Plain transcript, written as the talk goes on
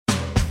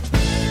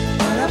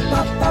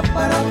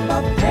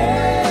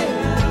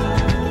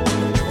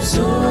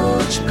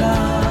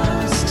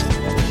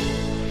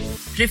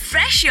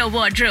Refresh your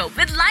wardrobe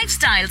with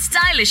lifestyle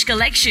stylish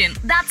collection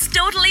that's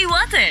totally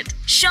worth it.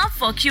 Shop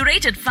for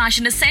curated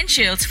fashion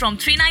essentials from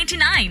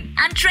 $3.99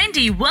 and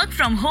trendy work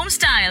from home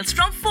styles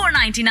from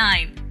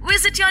 $4.99.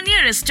 Visit your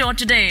nearest store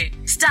today.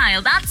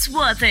 Style that's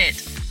worth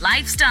it.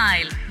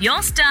 Lifestyle,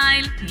 your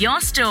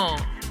store.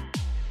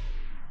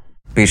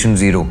 Patient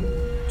zero,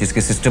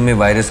 जिसके system में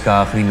virus का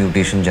आखिरी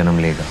mutation जन्म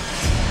लेगा,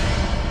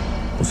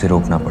 उसे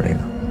रोकना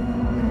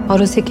पड़ेगा।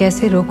 और उसे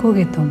कैसे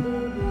रोकोगे तुम?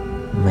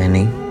 मैं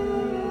नहीं,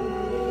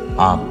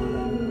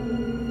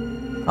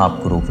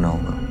 आपको रोकना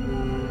होगा।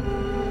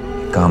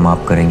 काम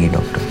आप करेंगी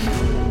डॉक्टर।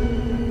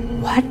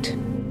 What?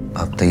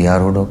 आप तैयार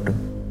हो डॉक्टर,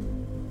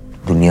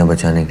 दुनिया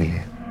बचाने के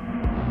लिए?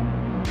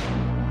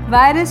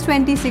 वायरस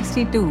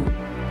 2062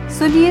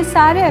 सुनिए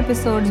सारे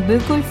एपिसोड्स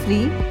बिल्कुल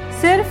फ्री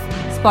सिर्फ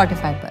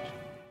Spotify पर।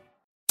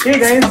 Hey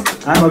guys,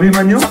 I'm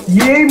Abhimanyu.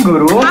 Yen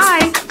Guru. Hi,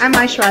 I'm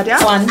Aishwarya.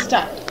 1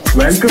 star.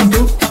 Welcome to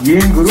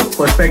Yen Guru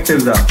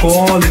Perspectives,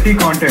 quality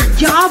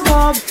content. Yeah,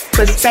 Bob.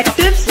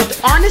 Perspectives with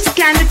honest,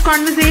 candid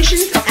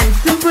conversations and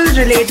simple,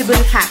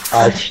 relatable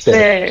hacks.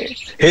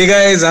 Hey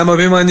guys, I'm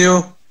Abhimanyu.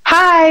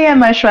 Hi,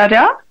 I'm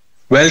Aishwarya.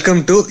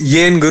 Welcome to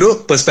Yen Guru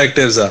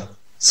Perspectives.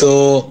 So,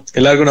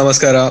 ellargu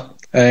namaskara.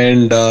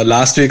 And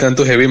last week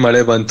antu heavy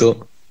male bantu.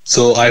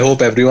 So I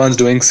hope everyone's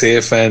doing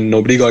safe and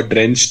nobody got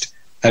drenched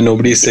and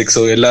nobody is sick.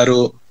 So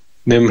ellaru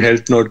nim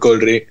health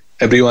nodkolri.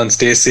 Everyone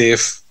stay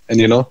safe and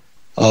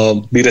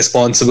be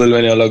responsible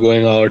when you all are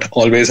going out.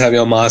 Always have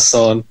your masks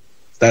on.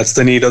 That's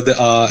the need of the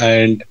hour.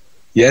 And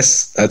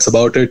yes, that's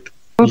about it.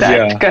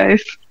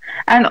 Guys.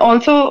 And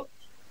also,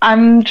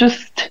 I'm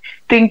just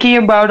thinking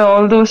about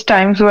all those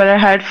times where I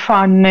had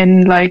fun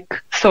in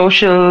like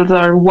socials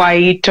or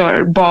White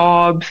or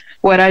Bob's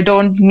where I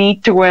don't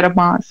need to wear a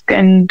mask.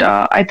 And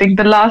I think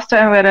the last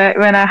time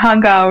when I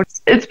hung out,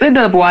 it's been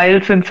a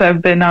while since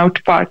I've been out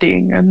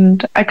partying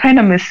and I kind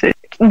of miss it.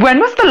 When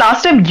was the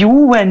last time you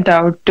went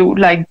out to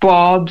like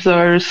Bob's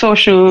or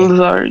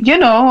socials or,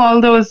 all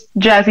those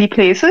jazzy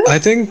places? I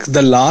think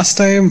the last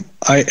time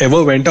I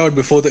ever went out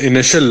before the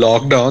initial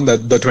lockdown,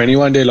 that the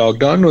 21-day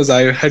lockdown, was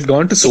I had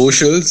gone to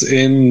socials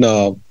in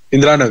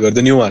Indiranagar,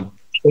 the new one.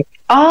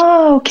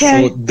 Oh,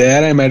 okay. So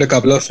there I met a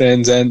couple of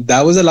friends and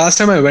that was the last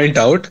time I went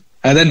out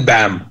and then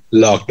bam,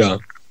 lockdown.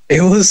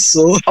 It was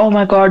so... Oh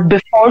my God,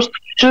 before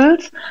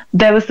socials,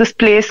 there was this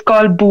place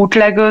called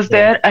Bootleggers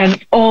there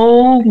and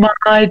oh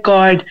my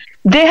God,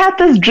 they had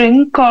this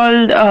drink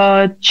called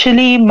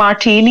chili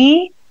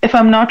martini, if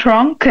I'm not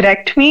wrong,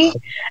 correct me.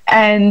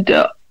 And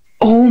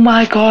oh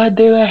my God,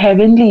 they were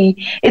heavenly.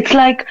 It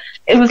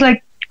was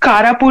like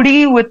Kara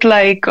pudi with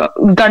like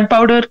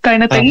gunpowder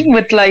kind of thing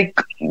with like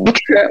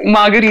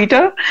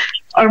margarita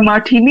or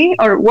martini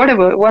or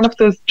whatever, one of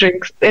those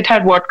drinks. It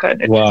had vodka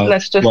in it. Wow.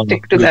 Let's just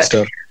stick to that.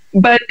 Stuff.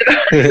 But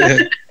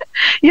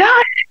yeah,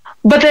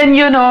 but then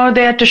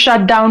they had to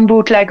shut down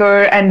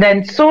Bootlegger and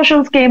then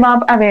socials came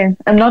up. I mean,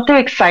 I'm not too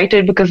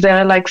excited because there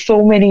are like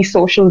so many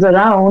socials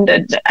around.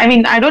 And I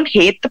mean, I don't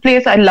hate the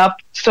place. I love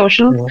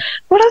socials,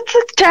 but it's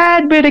a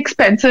tad bit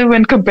expensive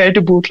when compared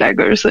to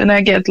Bootleggers, and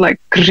I get like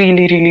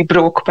really, really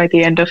broke by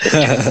the end of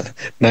it.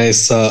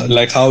 Nice.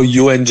 Like how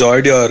you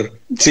enjoyed your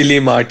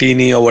chili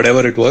martini or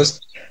whatever it was.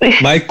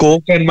 My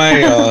Coke and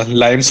my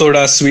lime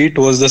soda sweet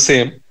was the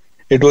same.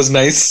 It was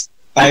nice.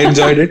 I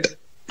enjoyed it.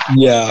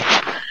 Yeah.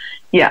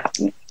 Yeah.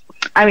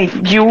 I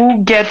mean,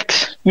 you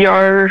get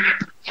your,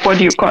 what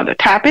do you call it,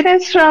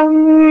 happiness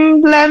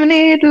from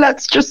lemonade,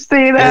 let's just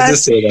say that. Let's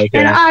just say that, yeah.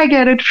 And I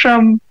get it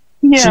from,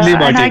 chili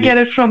martini. And I get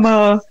it from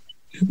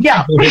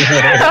yeah.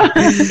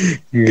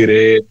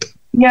 Great.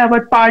 Yeah,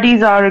 but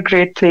parties are a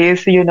great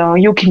place,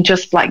 you can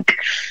just like,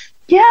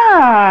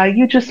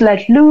 you just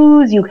let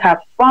loose, you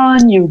have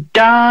fun, you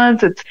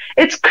dance,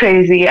 it's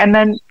crazy. And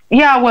then,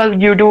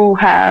 you do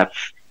have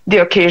the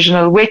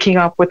occasional waking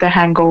up with a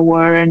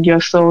hangover and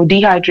you're so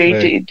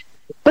dehydrated. Right.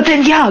 But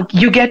then,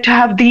 you get to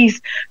have these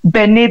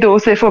benne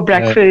dosa for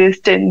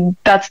breakfast and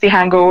that's the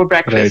hangover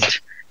breakfast.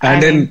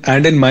 Right.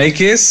 And in my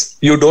case,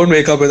 you don't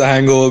wake up with a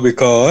hangover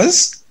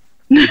because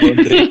you don't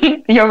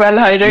drink. You're well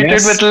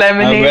hydrated with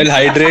lemonade. I'm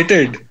well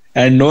hydrated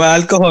and no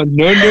alcohol.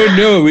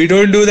 No, we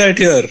don't do that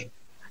here.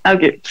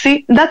 Okay,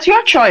 see, that's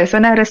your choice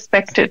and I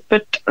respect it.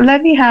 But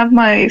let me have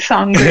my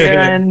sangria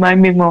and my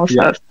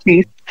mimosas,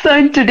 please. So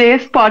in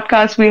today's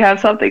podcast, we have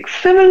something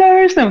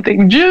similar,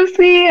 something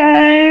juicy,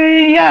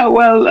 and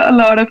a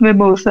lot of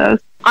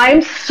mimosas.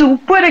 I'm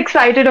super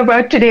excited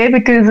about today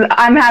because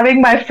I'm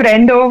having my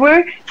friend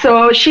over.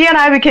 So she and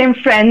I became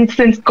friends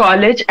since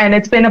college and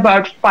it's been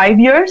about 5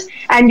 years.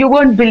 And you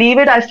won't believe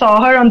it, I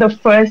saw her on the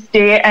first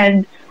day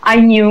and I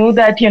knew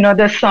that,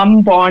 there's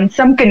some bond,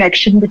 some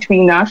connection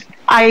between us.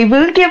 I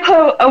will give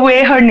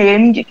away her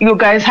name. You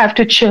guys have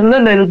to chill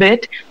a little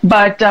bit.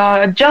 But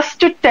just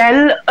to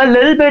tell a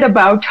little bit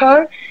about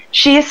her,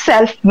 she is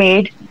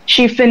self-made.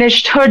 She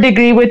finished her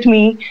degree with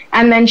me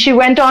and then she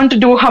went on to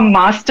do her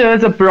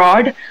master's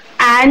abroad.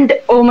 And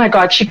oh my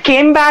God, she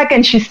came back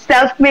and she's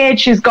self-made.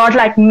 She's got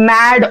like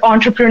mad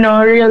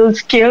entrepreneurial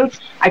skills.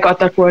 I got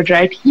that word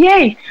right.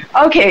 Yay.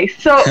 Okay,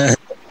 so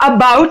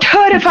About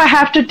her, if I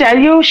have to tell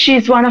you,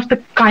 she's one of the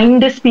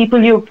kindest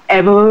people you've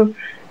ever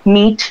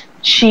meet.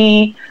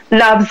 She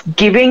loves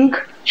giving.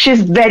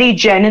 She's very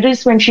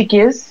generous when she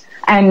gives.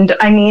 And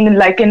I mean,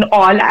 like in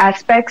all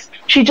aspects,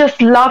 she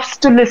just loves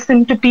to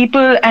listen to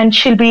people and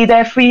she'll be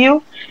there for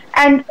you.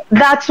 And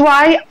that's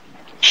why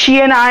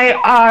she and I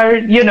are,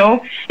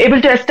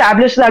 able to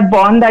establish that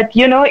bond that,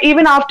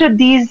 even after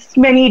these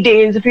many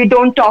days, if we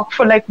don't talk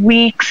for like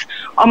weeks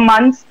or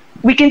months,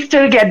 we can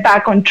still get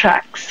back on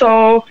track.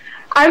 So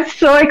I'm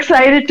so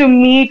excited to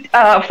meet,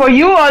 for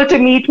you all to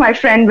meet my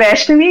friend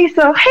Vaishnavi.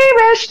 So, hey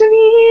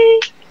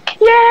Vaishnavi!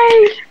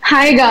 Yay!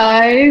 Hi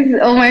guys!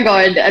 Oh my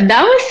god,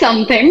 that was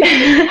something.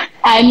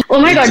 And oh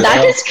my god,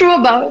 that is true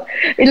about,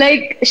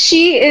 like,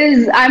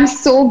 I'm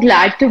so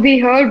glad to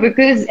be here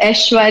because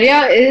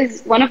Aishwarya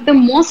is one of the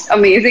most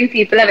amazing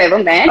people I've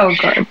ever met. Oh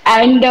god.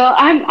 And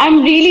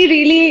I'm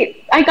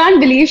really, I can't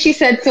believe she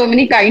said so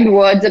many kind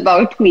words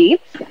about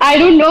me. I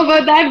don't know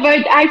about that,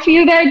 but I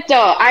feel that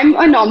I'm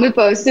a normal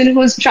person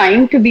who's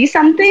trying to be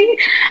something.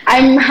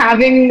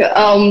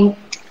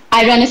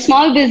 I run a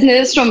small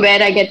business from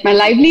where I get my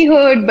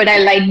livelihood, but I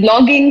like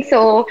blogging,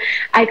 so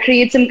I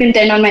create some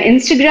content on my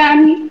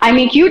Instagram. I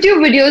make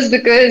YouTube videos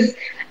because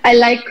I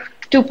like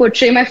to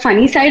portray my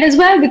funny side as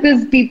well,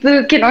 because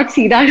people cannot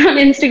see that on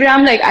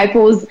Instagram. Like, I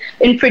pose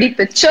in pretty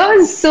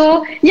pictures.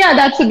 So yeah,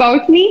 that's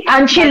about me.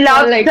 And she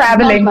loves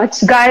traveling.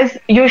 Guys,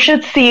 you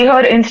should see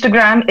her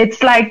Instagram.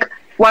 It's like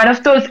one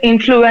of those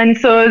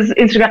influencers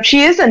Instagram.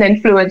 She is an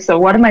influencer.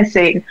 What am I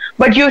saying?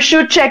 But you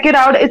should check it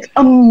out. It's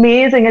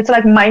amazing. It's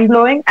like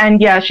mind-blowing. And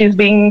yeah, she's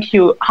being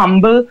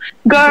humble.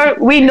 Girl,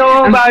 we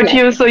know about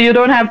you, so you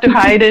don't have to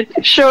hide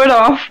it. Show it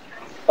off.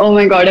 Oh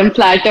my god, I'm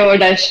flattered,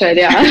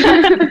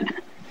 Aishwarya.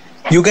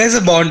 You guys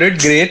are bonded.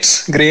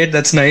 Great.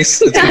 That's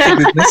nice. It's good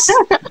business.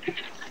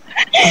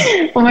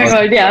 Oh my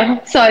god, yeah.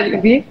 Sorry,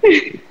 Abhi.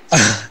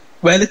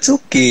 Well, it's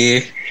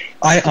okay.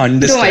 I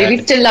understand. Don't worry,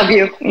 we still love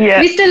you. Yeah.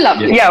 We still love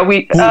you. Yeah,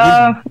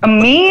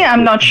 me,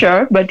 I'm not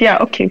sure, but yeah,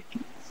 okay.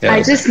 Yeah.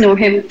 I just know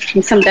him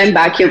from some time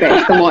back, you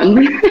guys. Come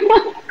on.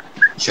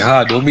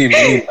 Yeah, don't be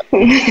mean.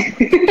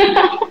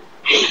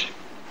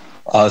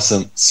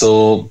 Awesome.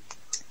 So,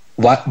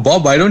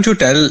 Bob, why don't you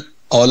tell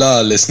all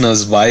our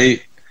listeners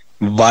why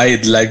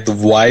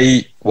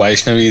Vaishnavi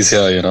is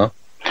here,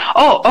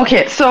 Oh,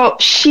 okay. So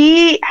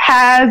she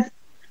has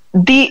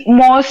the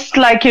most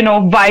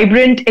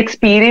vibrant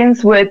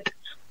experience with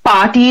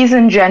parties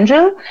in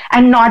general,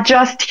 and not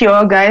just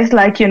here, guys,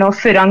 like,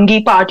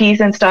 Firangi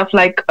parties and stuff,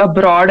 like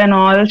abroad and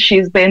all.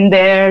 She's been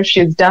there,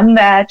 she's done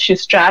that,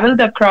 she's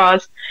traveled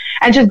across,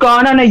 and she's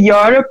gone on a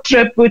Europe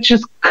trip, which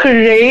is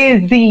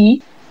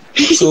crazy.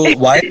 So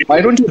why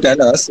don't you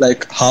tell us,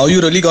 like, how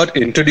you really got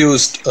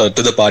introduced to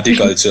the party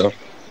culture?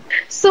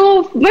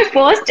 So my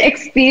first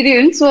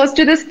experience was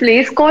to this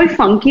place called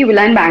Funky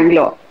Villa in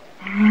Bangalore.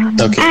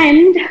 Okay.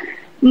 And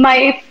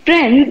my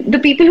friends, the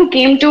people who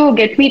came to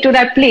get me to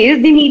that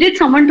place, they needed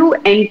someone to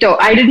enter.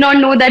 I did not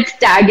know that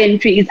stag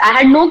entries. I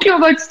had no clue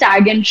about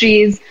stag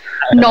entries,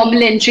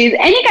 normal entries,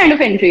 any kind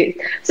of entries.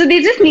 So they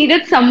just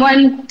needed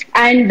someone,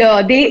 and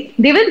they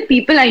were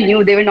people I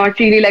knew. They were not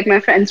really like my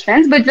friends,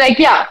 but like,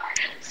 yeah.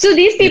 So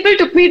these people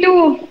took me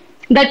to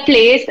that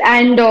place,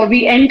 and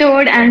we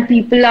entered, and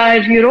people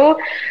are,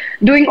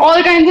 doing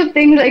all kinds of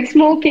things like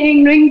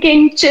smoking,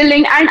 drinking,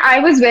 chilling, and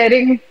I was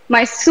wearing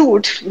my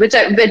suit, which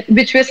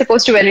we're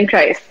supposed to wear in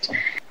Christ.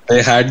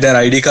 They had their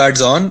ID cards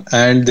on,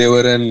 and they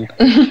were in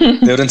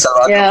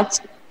salwar.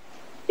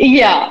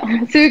 Yeah.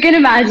 So you can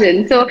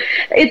imagine. So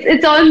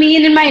it's all me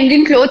and in my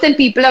Indian clothes, and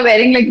people are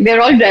wearing, like,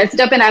 they're all dressed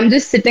up, and I'm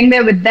just sitting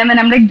there with them, and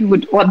I'm like,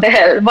 dude, what the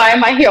hell? Why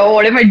am I here?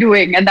 What am I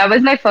doing? And that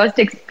was my first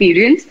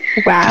experience.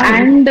 Wow.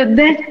 And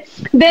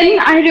then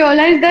I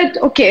realized that,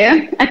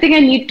 okay, I think I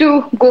need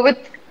to go with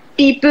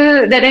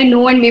people that I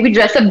know and maybe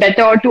dress up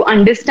better to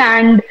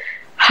understand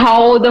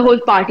how the whole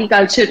party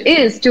culture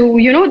is, to,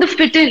 the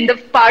fit in, the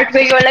part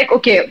where you're like,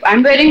 okay,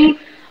 I'm wearing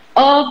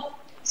a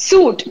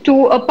suit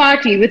to a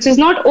party, which is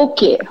not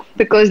okay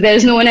because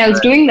there's no one else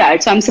doing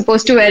that. So I'm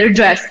supposed to wear a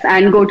dress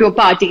and go to a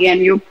party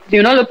and you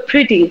look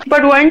pretty.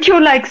 But weren't you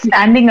like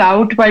standing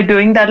out by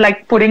doing that,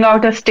 like putting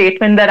out a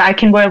statement that I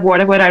can wear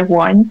whatever I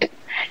want?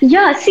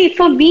 Yeah, see,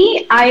 for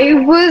me, I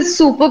was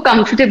super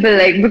comfortable,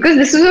 like, because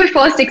this was my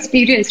first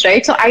experience,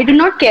 right? So I did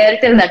not care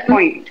till that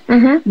point.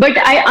 Mm-hmm. But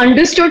I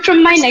understood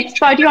from my next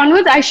party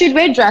onwards, I should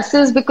wear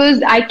dresses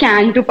because I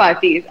can to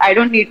parties. I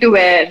don't need to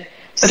wear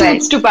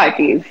suits to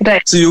parties.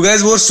 Right. So you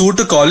guys wore suit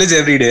to college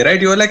every day, right?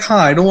 You were like,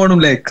 I don't want to,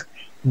 like,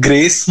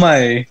 grace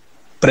my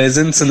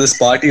presence in this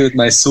party with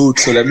my suit.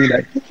 So let me,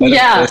 like...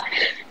 Yeah.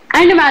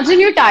 And imagine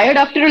you're tired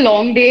after a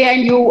long day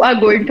and you are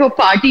going to a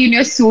party in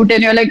your suit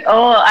and you're like,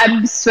 oh,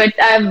 I've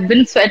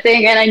been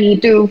sweating and I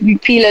need to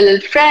feel a little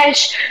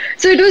fresh.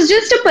 So it was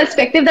just a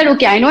perspective that,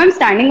 okay, I know I'm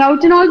standing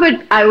out and all,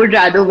 but I would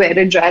rather wear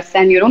a dress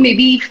and,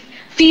 maybe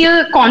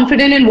feel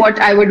confident in what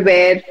I would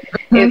wear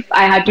if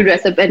I had to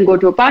dress up and go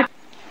to a party.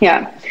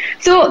 Yeah.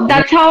 So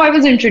that's how I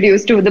was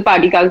introduced to the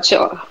party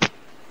culture.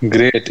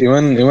 Great.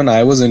 Even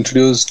I was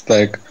introduced,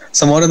 like,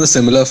 somewhat in the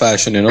similar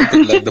fashion, to,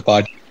 like, the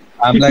party.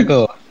 I'm like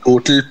a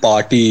total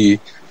party,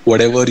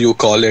 whatever you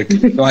call it.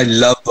 I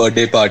love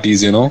birthday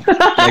parties, Like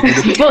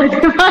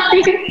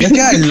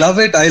I love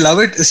it. I love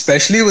it,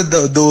 especially with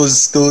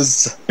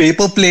those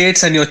paper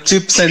plates and your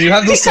chips, and you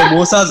have those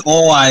samosas.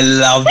 Oh, I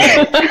love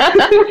it.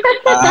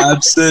 I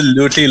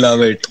absolutely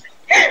love it.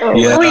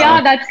 Oh yeah,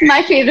 that's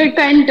my favorite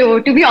kind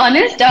too. To be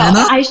honest,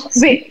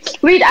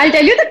 wait. I'll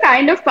tell you the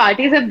kind of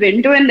parties I've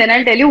been to, and then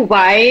I'll tell you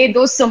why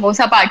those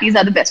samosa parties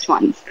are the best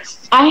ones.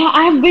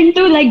 I've been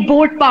to like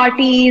boat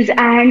parties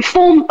and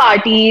foam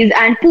parties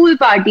and pool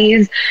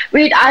parties.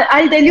 Wait,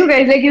 I'll tell you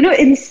guys,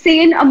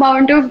 insane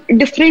amount of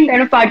different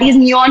kind of parties,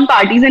 neon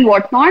parties and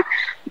whatnot.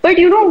 But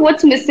you know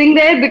what's missing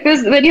there?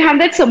 Because when you have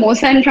that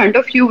samosa in front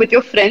of you with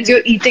your friends,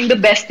 you're eating the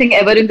best thing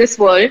ever in this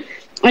world.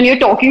 And you're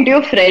talking to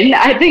your friend,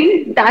 I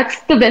think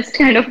that's the best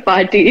kind of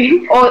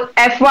party. Oh,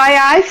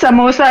 FYI,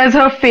 samosa is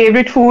her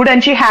favorite food,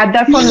 and she had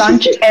that for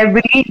lunch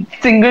every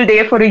single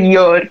day for a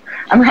year.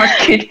 I'm not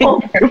kidding.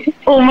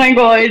 Oh my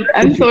God,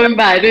 I'm so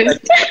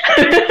embarrassed.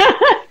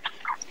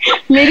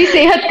 मेरी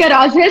सेहत का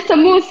राज है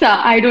samosa.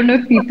 I don't know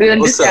if people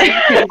understand.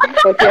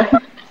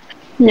 But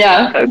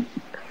yeah.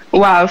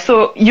 Wow,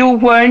 so you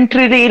weren't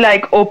really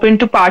like open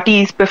to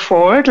parties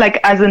before, like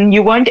as in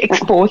you weren't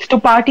exposed to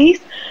parties,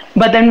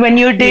 but then when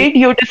you did,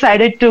 you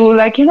decided to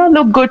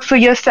look good for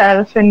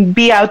yourself and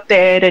be out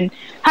there and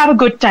have a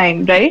good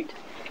time, right?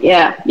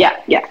 Yeah.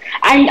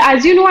 And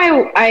as you know,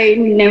 I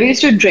never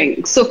used to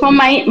drink. So for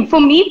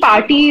me,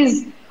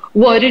 parties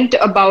weren't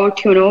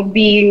about,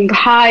 being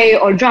high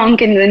or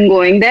drunk and then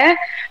going there.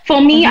 For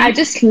me, I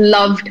just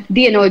loved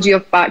the energy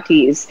of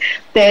parties.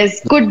 There's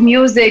good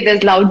music,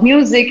 there's loud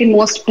music in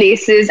most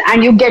places,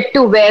 and you get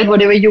to wear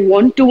whatever you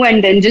want to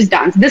and then just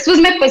dance. This was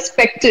my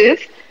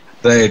perspective.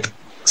 Right.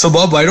 So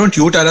Bob, why don't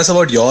you tell us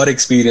about your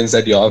experience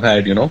that you have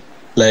had,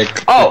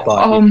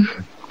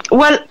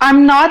 Well,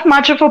 I'm not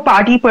much of a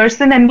party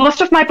person, and most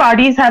of my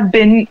parties have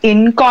been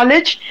in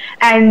college,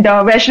 and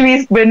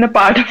Vaishnavi's been a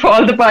part of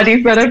all the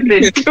parties that I've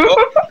been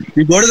to.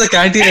 You go to the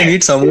canteen and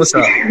eat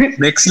samosa.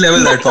 Next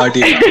level, that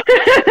party.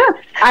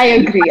 I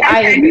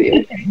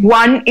agree.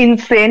 One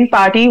insane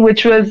party,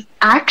 which was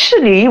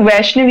actually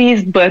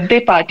Vaishnavi's birthday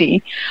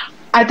party.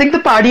 I think the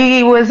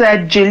party was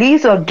at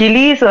Gillies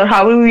or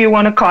however you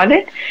want to call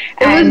it.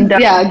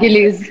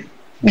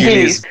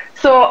 Gillies.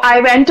 So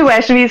I went to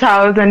Vaishnavi's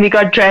house and we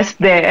got dressed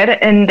there,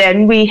 and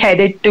then we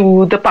headed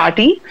to the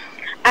party.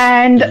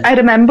 And I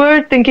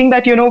remember thinking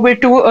that, we're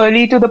too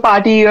early to the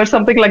party or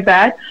something like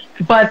that.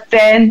 But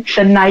then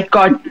the night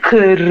got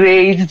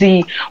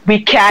crazy.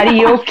 We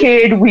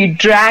karaoke'd, we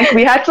drank,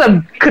 we had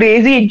some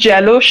crazy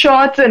jello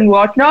shots and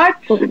whatnot.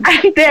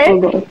 And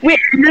then we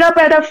ended up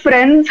at a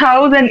friend's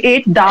house and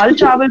ate dal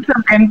chawal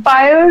from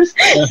Empires.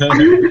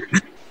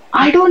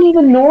 I don't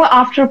even know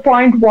after a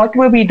point what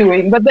were we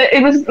doing, but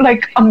it was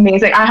like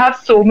amazing. I have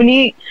so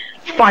many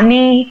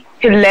funny,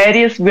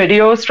 hilarious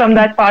videos from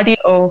that party.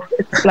 Oh,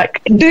 it's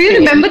like insane. Do you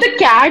remember the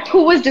cat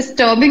who was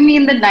disturbing me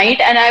in the night?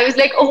 And I was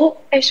like, oh,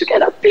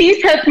 Aishukela,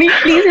 please help me.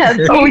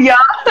 Oh, yeah.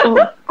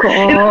 Oh,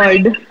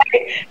 God.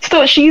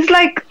 So she's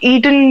like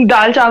eating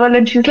dal chawal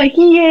and she's like,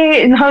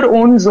 yay, in her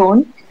own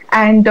zone.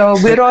 And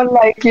we're all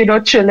like,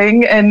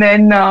 chilling. And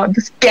then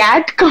this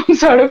cat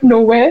comes out of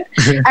nowhere.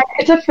 And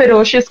it's a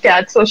ferocious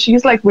cat. So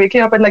she's like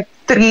waking up at like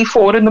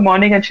 3-4 in the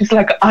morning. And she's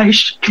like,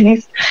 Aish,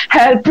 please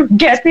help.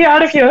 Get me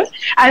out of here.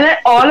 And then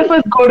all of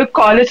us go to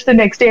college the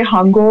next day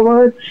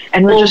hungover.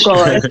 And we're just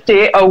going to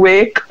stay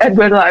awake. And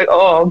we're like,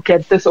 oh,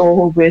 get this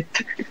over with.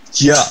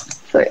 Yeah.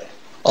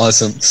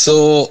 Awesome.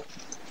 So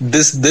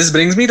this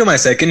brings me to my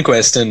second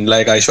question.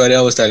 Like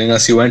Aishwarya was telling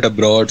us, you went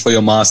abroad for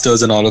your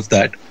masters and all of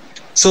that.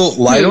 So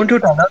why don't you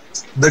tell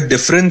us the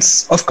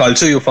difference of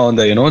culture you found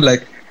there,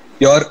 like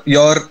your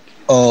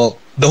the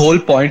whole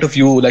point of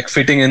you like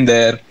fitting in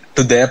there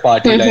to their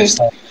party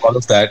lifestyle, all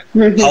of that.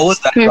 How was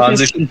that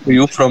transition for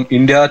you from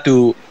India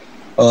to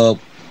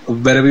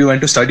wherever you went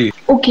to study?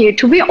 Okay,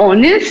 to be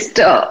honest,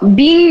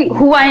 being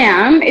who I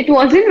am, it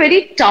wasn't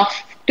very tough,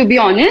 to be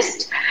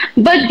honest.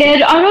 But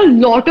there are a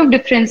lot of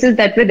differences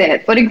that were there.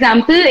 For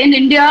example, in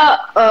India,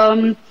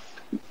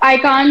 I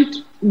can't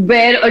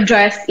wear a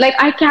dress. Like,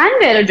 I can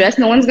wear a dress,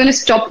 no one's going to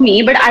stop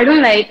me, but I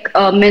don't like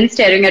men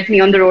staring at me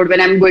on the road when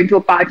I'm going to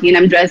a party and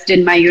I'm dressed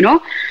in my,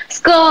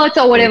 skirts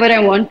or whatever I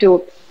want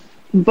to.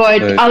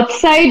 But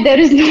outside, there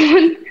is no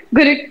one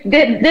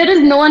there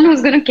is no one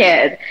who's going to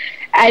care.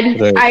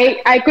 And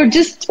I could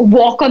just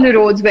walk on the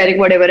roads wearing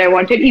whatever I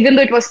wanted, even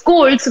though it was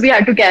cold, so we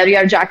had to carry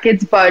our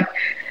jackets. But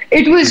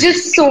it was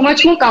just so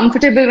much more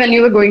comfortable when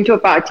you were going to a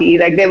party.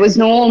 Like, there was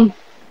no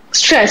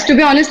stress. To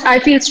be honest, I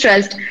feel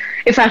stressed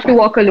if I have to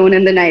walk alone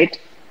in the night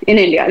in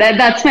India.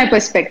 That's my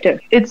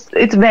perspective.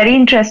 It's very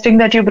interesting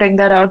that you bring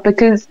that out,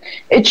 because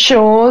it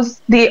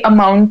shows the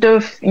amount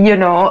of,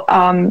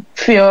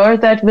 fear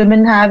that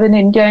women have in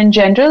India in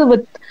general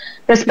with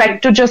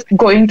respect to just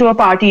going to a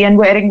party and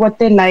wearing what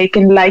they like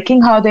and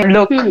liking how they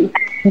look. And,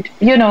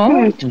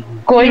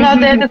 going out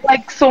there with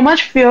like so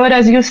much fear,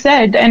 as you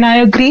said, and I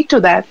agree to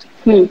that.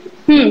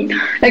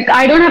 Like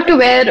I don't have to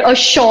wear a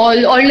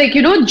shawl or like,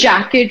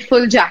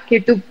 full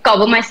jacket to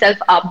cover myself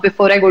up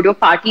before I go to a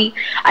party.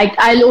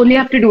 I'll only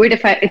have to do it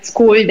if it's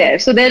cold there.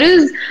 So there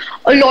is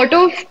a lot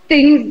of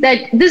things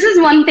this is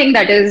one thing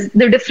that is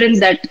the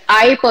difference that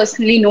I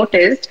personally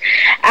noticed.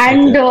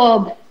 And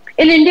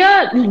in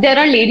India, there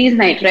are ladies'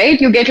 night, right?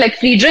 You get like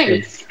free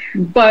drinks,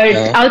 but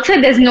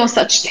outside there's no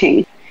such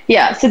thing.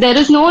 Yeah, so there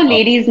is no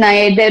ladies'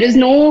 night. There is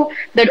no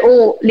that,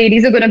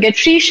 ladies are going to get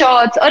free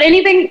shots or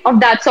anything of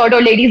that sort,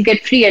 or ladies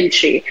get free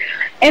entry.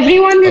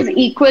 Everyone is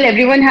equal.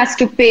 Everyone has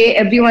to pay.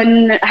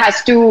 Everyone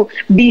has to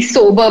be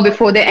sober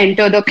before they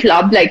enter the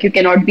club. Like, you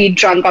cannot be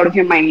drunk out of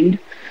your mind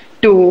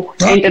to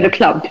enter the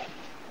club.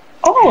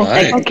 Oh,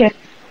 Right. okay.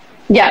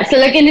 Yeah, so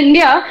like in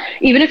India,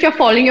 even if you're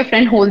following, your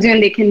friend holds you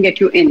and they can get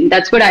you in.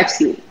 That's what I've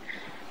seen.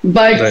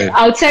 But Right.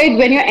 outside,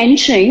 when you're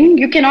entering,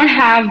 you cannot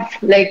have,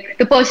 like,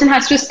 the person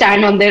has to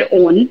stand on their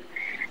own.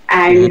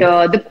 And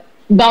the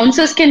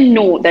bouncers can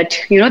know that,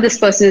 this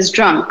person is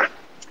drunk.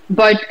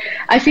 But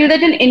I feel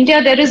that in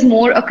India, there is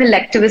more a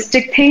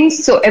collectivistic thing.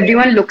 So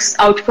everyone looks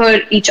out for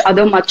each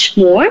other much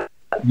more.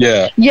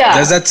 Yeah. Yeah.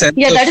 There's that sense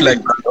Yeah, that of is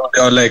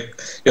you're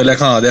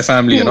like, they're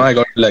family, I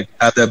got to like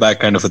have their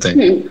back kind of a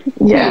thing.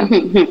 Yeah.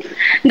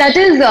 That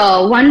is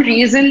one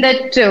reason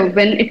that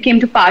when it came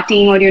to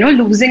partying or,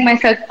 losing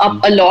myself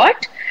up a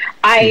lot,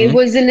 I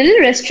was a little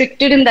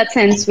restricted in that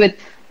sense with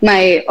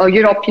my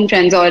European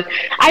friends, or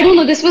I don't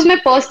know, this was my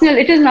personal,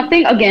 it is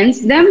nothing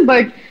against them,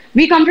 but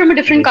we come from a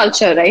different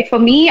culture, right? For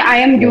me, I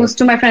am used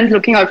to my friends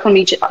looking out for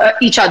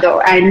each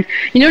other and,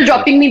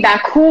 dropping me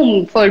back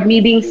home for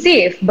me being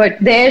safe. But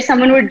there,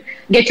 someone would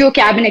get you a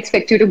cab and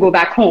expect you to go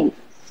back home.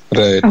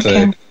 Right,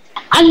 Okay. right.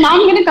 And now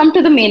I'm going to come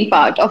to the main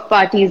part of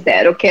parties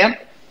there, okay?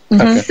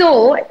 Okay.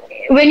 So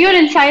when you're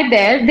inside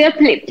there, they're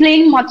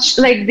playing much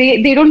like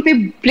they don't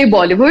play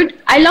Bollywood.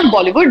 I love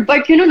Bollywood,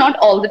 but not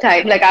all the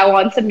time. Like I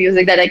want some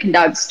music that I can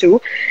dance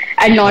to,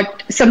 and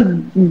not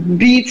some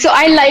beats. So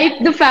I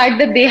like the fact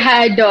that they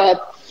had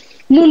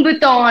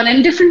Moombaton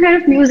and different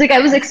kind of music. I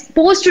was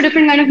exposed to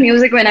different kind of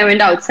music when I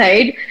went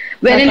outside.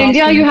 Where That's in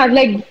India,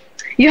 awesome.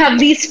 you have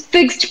these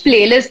fixed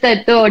playlists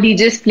that the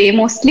DJs play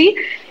mostly.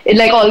 In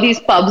like all these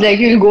pubs, like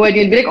you'll go and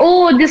you'll be like,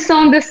 oh, this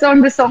song,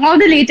 all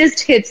the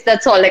latest hits.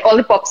 That's all, like all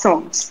the pop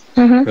songs.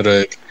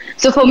 Right.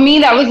 So for me,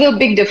 that was a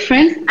big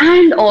difference.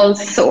 And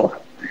also,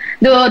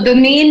 the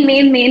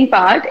main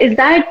part is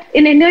that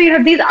in India, you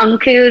have these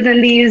uncles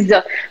and these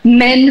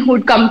men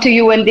who'd come to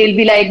you and they'll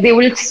be like, they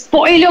will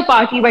spoil your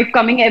party by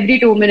coming every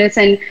 2 minutes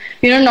and,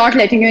 not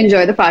letting you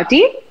enjoy the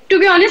party. To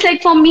be honest,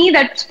 like for me,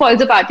 that spoils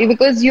the party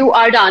because you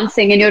are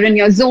dancing and you're in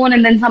your zone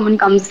and then someone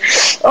comes,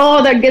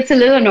 that gets a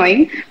little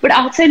annoying. But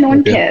outside, no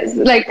one cares.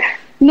 Like,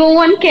 no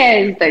one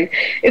cares. Like,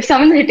 if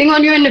someone's hitting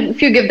on you and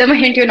if you give them a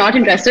hint you're not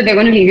interested, they're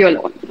going to leave you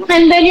alone.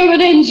 And then you're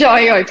going to enjoy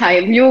your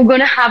time. You're going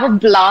to have a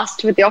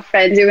blast with your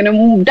friends. You're going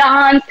to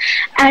dance.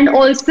 And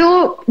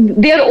also,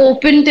 they're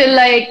open till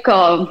like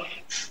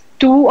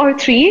 2 or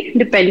 3,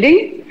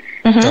 depending.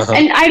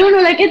 And I don't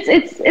know, like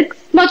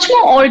it's much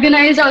more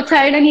organized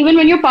outside. And even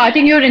when you're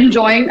partying, you're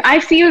enjoying.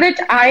 I feel that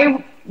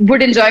I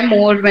would enjoy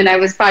more when I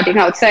was partying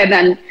outside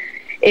than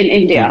in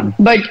India.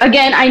 But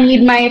again, I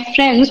need my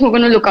friends who are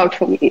going to look out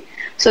for me.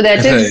 So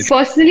that is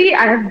personally,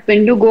 I've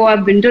been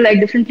to like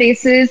different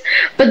places,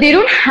 but they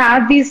don't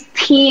have these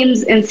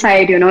themes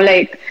inside,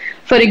 like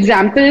for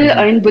example,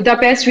 in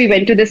Budapest, we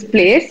went to this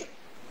place,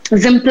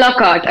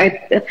 Zimplakart.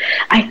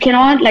 I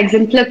cannot like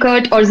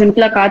Zimplakart or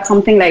Zimplakart,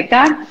 something like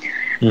that.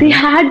 They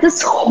had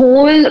this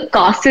whole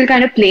castle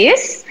kind of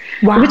place,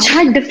 which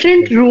had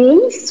different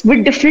rooms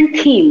with different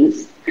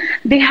themes.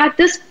 They had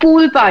this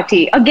pool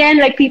party. Again,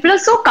 like people are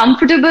so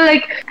comfortable,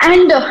 like,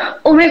 and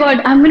oh my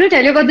God, I'm going to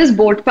tell you about this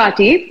boat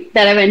party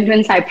that I went to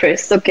in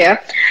Cyprus. Okay.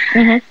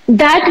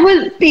 That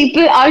was,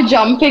 people are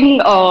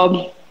jumping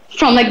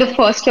from like the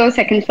first floor,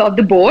 second floor of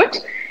the boat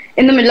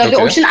in the middle of the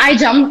ocean. I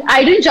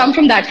didn't jump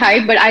from that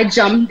height, but I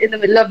jumped in the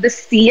middle of the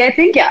sea, I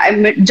think. Yeah,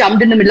 I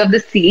jumped in the middle of the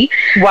sea.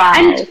 Wow.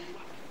 And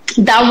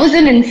that was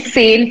an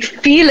insane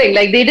feeling.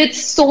 Like they did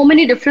so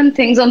many different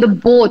things on the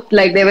boat.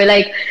 Like there were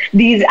like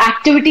these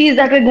activities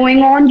that were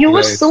going on. You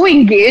were so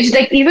engaged.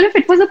 Like even if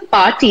it was a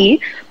party,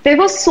 there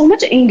was so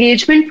much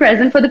engagement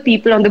present for the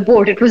people on the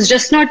boat. It was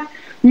just not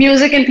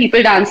music and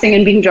people dancing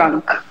and being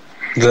drunk.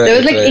 There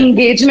was like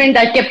engagement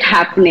that kept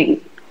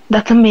happening.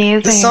 That's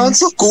amazing. This sounds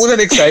so cool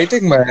and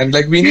exciting, man.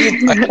 Like we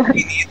need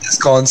this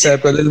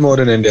concept a little more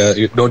in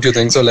India. Don't you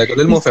think so? Like a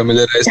little more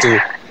familiarized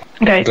to.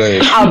 Right.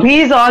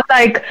 Abhi's all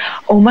like,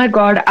 oh my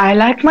God, I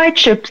like my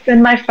chips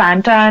and my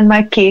Fanta and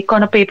my cake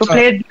on a paper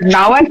plate.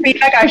 Now I feel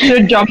like I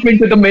should jump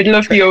into the middle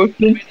of the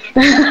ocean.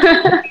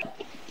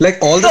 Like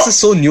all this is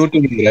so new to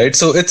me, right?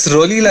 So it's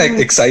really like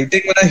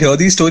exciting when I hear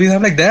these stories.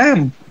 I'm like,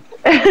 damn.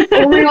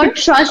 Oh my God,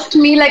 trust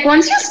me. Like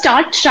once you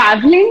start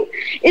traveling,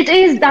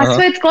 that's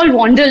why it's called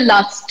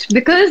wanderlust.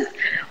 Because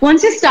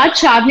once you start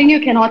traveling,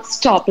 you cannot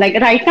stop. Like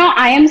right now,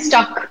 I am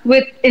stuck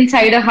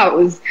inside a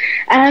house.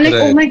 And I'm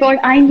like, oh my God,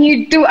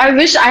 I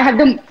wish I had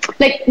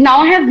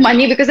now I have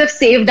money because I've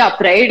saved up,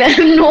 right? I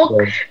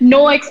have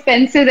no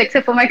expenses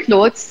except for my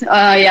clothes.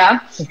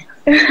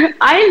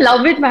 I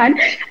love it, man.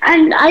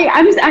 And I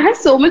have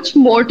so much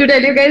more to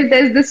tell you guys.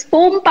 There's this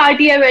foam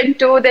party I went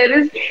to.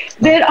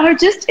 There are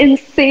just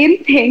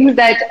insane things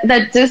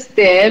that just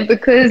there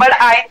because But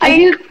I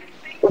think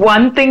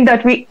one thing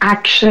that we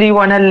actually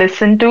want to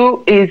listen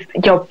to is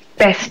your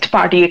best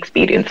party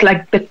experience,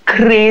 like the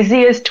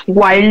craziest,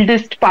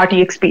 wildest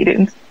party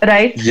experience,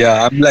 right?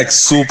 Yeah, I'm like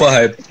super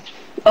hyped.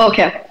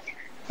 Okay.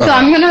 So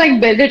I'm gonna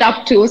like build it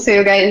up too. So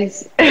you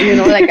guys,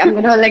 like I'm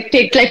gonna like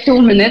take like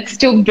 2 minutes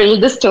to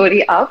build the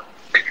story up.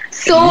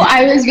 So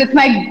I was with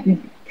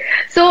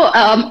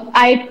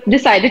I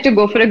decided to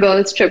go for a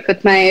girls' trip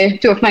with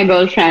two of my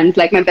girlfriends,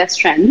 like my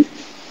best friends.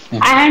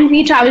 And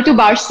we traveled to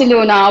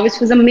Barcelona, which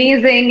was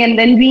amazing. And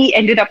then we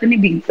ended up in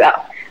Ibiza.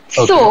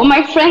 Okay. So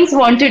my friends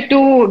wanted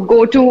to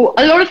go to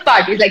a lot of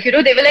parties. Like, they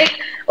were like,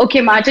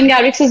 okay, Martin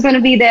Garrix is going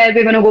to be there.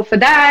 We're going to go for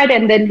that.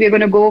 And then we're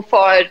going to go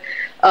for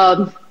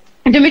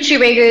Dimitri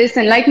Vegas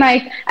and Like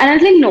Mike. And I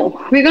was like,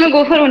 no, we're going to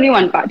go for only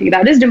one party.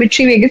 That is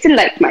Dimitri Vegas and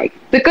Like Mike.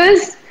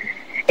 Because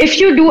if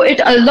you do it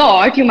a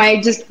lot, you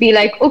might just be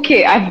like,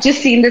 okay, I've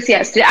just seen this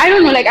yesterday. I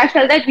don't know. Like, I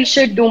felt that we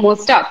should do more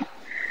stuff.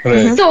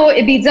 Right. So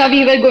Ibiza,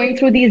 we were going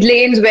through these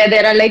lanes where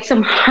there are like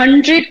some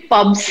 100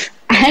 pubs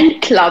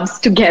and clubs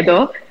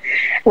together.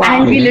 Wow.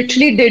 And we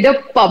literally did a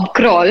pub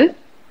crawl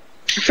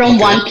from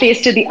one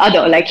place to the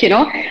other. Like,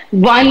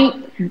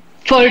 one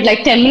for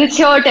like 10 minutes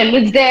here, 10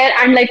 minutes there,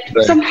 and like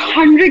some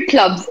 100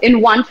 clubs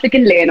in one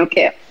freaking lane,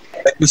 okay?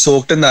 Like you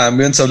soaked in the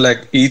ambience of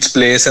like each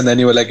place and then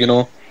you were like,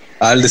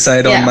 I'll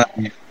decide on my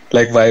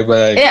like vibe,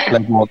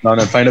 like walk down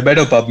and find a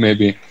better pub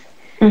maybe.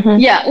 Mm-hmm.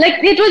 Yeah,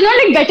 like it was not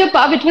like better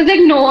pub. It was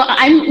like, no,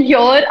 I'm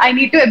here. I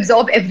need to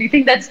absorb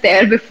everything that's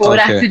there before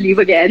I have to leave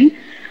again.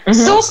 Mm-hmm.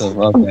 So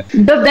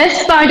the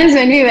best part is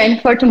when we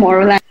went for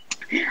Tomorrowland.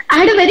 I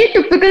had a very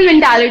typical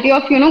mentality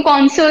of,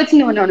 concerts.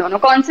 No.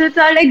 Concerts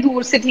are like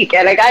dur se theek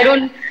hai. Like I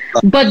don't.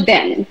 But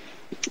then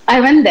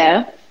I went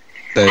there.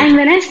 Right. And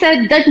when I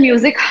said that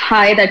music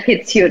high that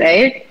hits you,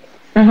 right?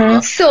 Mm-hmm.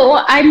 So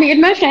I made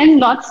my friend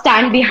not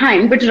stand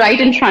behind, but right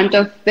in front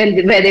of where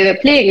they were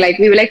playing. Like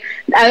I was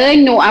like,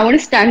 no, I want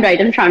to stand right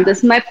in front. This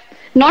is not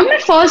my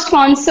first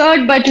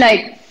concert, but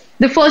like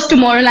the first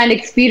Tomorrowland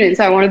experience.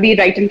 I want to be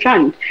right in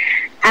front.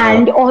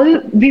 And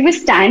we were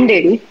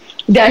standing.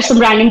 There are some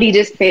random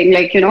DJs playing,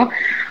 like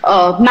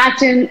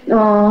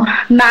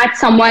Matt,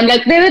 someone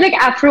like they were like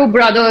Afro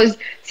Brothers.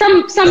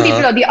 Some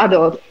people or the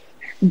other.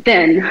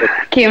 Then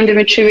came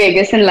Dimitri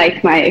Vegas and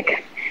Like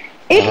Mike.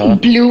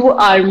 It blew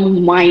our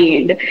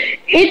mind.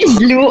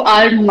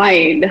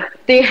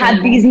 They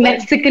had these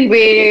Mexican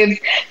waves.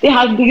 They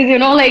had these,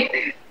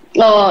 I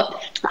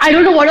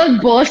don't know what was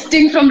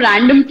bursting from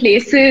random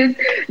places.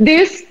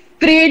 They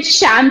sprayed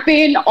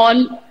champagne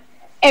on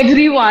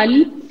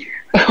everyone.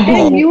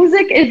 Their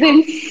music is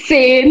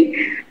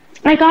insane.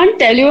 I can't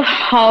tell you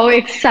how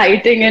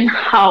exciting and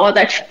how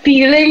that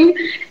feeling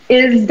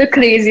is the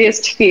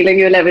craziest feeling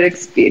you'll ever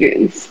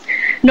experience.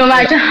 No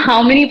matter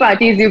how many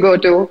parties you go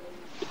to.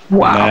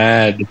 Wow.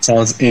 Mad. It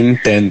sounds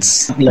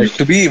intense. Like,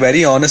 to be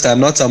very honest, I'm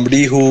not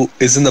somebody who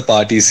is in the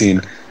party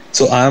scene.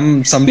 So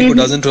I'm somebody who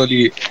doesn't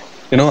really,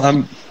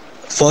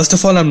 first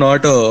of all, I'm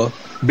not a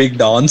big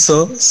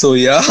dancer. So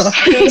yeah, so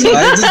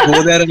I just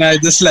go there and I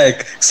just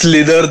like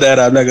slither there.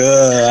 I'm like,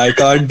 I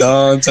can't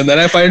dance. And then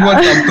I find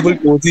one comfortable,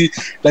 cozy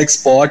like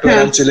spot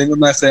where I'm chilling with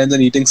my friends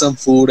and eating some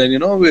food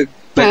and, we're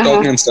like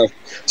talking and stuff.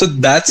 So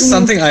that's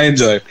something I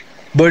enjoy.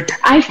 But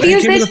I feel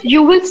that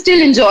you will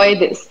still enjoy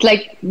this.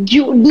 Like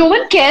no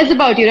one cares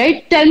about you,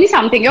 right? Tell me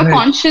something. You're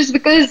conscious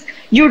because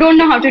you don't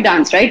know how to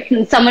dance, right?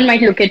 Someone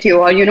might look at you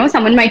or,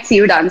 someone might see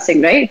you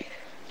dancing, right?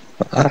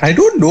 I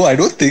don't know. I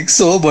don't think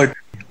so. But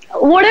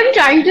what I'm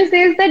trying to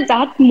say is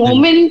that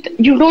moment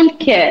you don't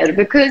care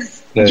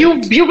because you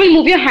will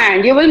move your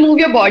hand, you will move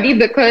your body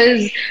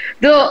because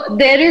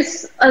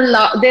there's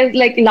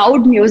like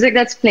loud music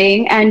that's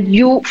playing and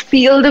you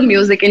feel the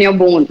music in your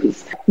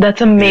bones.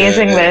 That's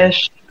amazing,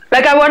 Vish.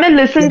 Like, I want to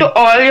listen to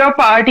all your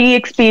party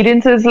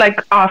experiences,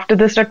 like, after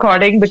this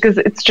recording because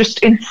it's just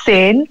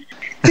insane.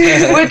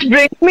 Which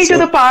brings me to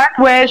the part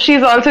where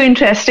she's also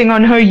interesting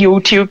on her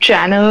YouTube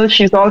channel.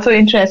 She's also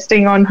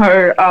interesting on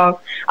her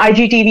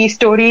IGTV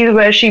stories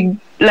where she,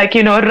 like,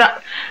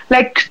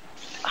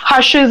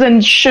 hushes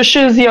and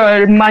shushes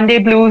your Monday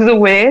blues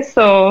away.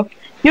 So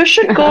you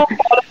should go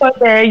follow her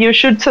there. You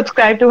should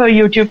subscribe to her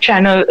YouTube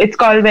channel. It's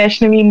called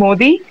Vaishnavi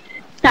Modi.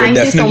 Thank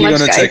you so much, We're definitely going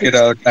to check it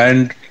out.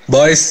 And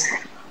boys,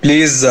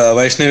 please,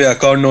 Vaishnavi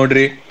account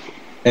notary,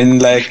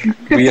 and like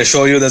we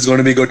assure you there's going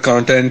to be good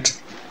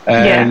content.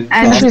 And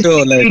she's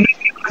really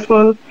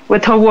beautiful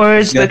with her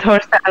words, with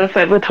herself,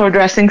 and with her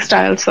dressing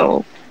style.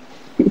 So,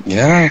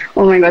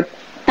 oh my God,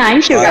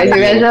 thank you guys. You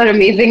guys are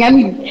amazing.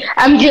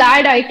 I'm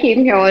glad I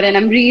came here, and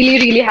I'm really,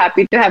 really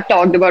happy to have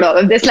talked about all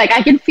of this. Like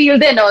I can feel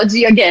the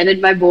energy again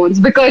in my bones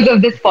because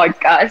of this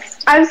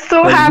podcast. I'm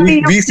so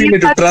happy. We feel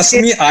it. Trust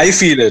me, I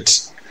feel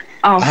it.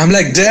 I'm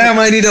like, damn,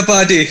 I need a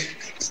party.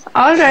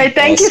 All right.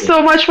 Thank you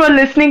so much for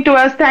listening to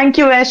us. Thank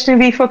you,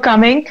 Vaishnavi, for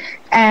coming.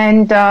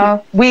 And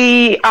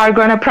we are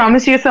going to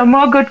promise you some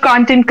more good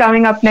content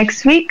coming up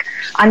next week.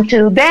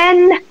 Until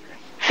then,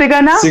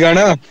 Sigana?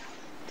 Sigana?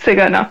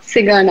 Sigana.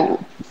 Sigana.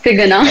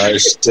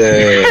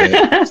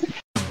 Sigana.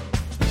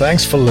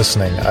 Thanks for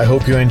listening. I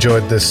hope you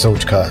enjoyed this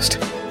Sochcast.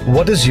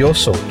 What is your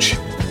Soch?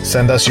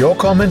 Send us your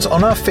comments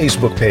on our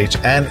Facebook page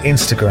and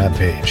Instagram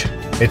page.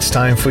 It's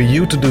time for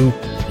you to do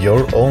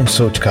your own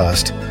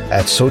Sochcast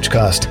at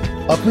Sochcast.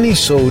 Apni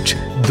Soch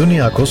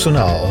Duniya ko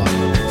sunao.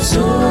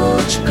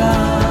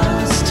 Sochcast.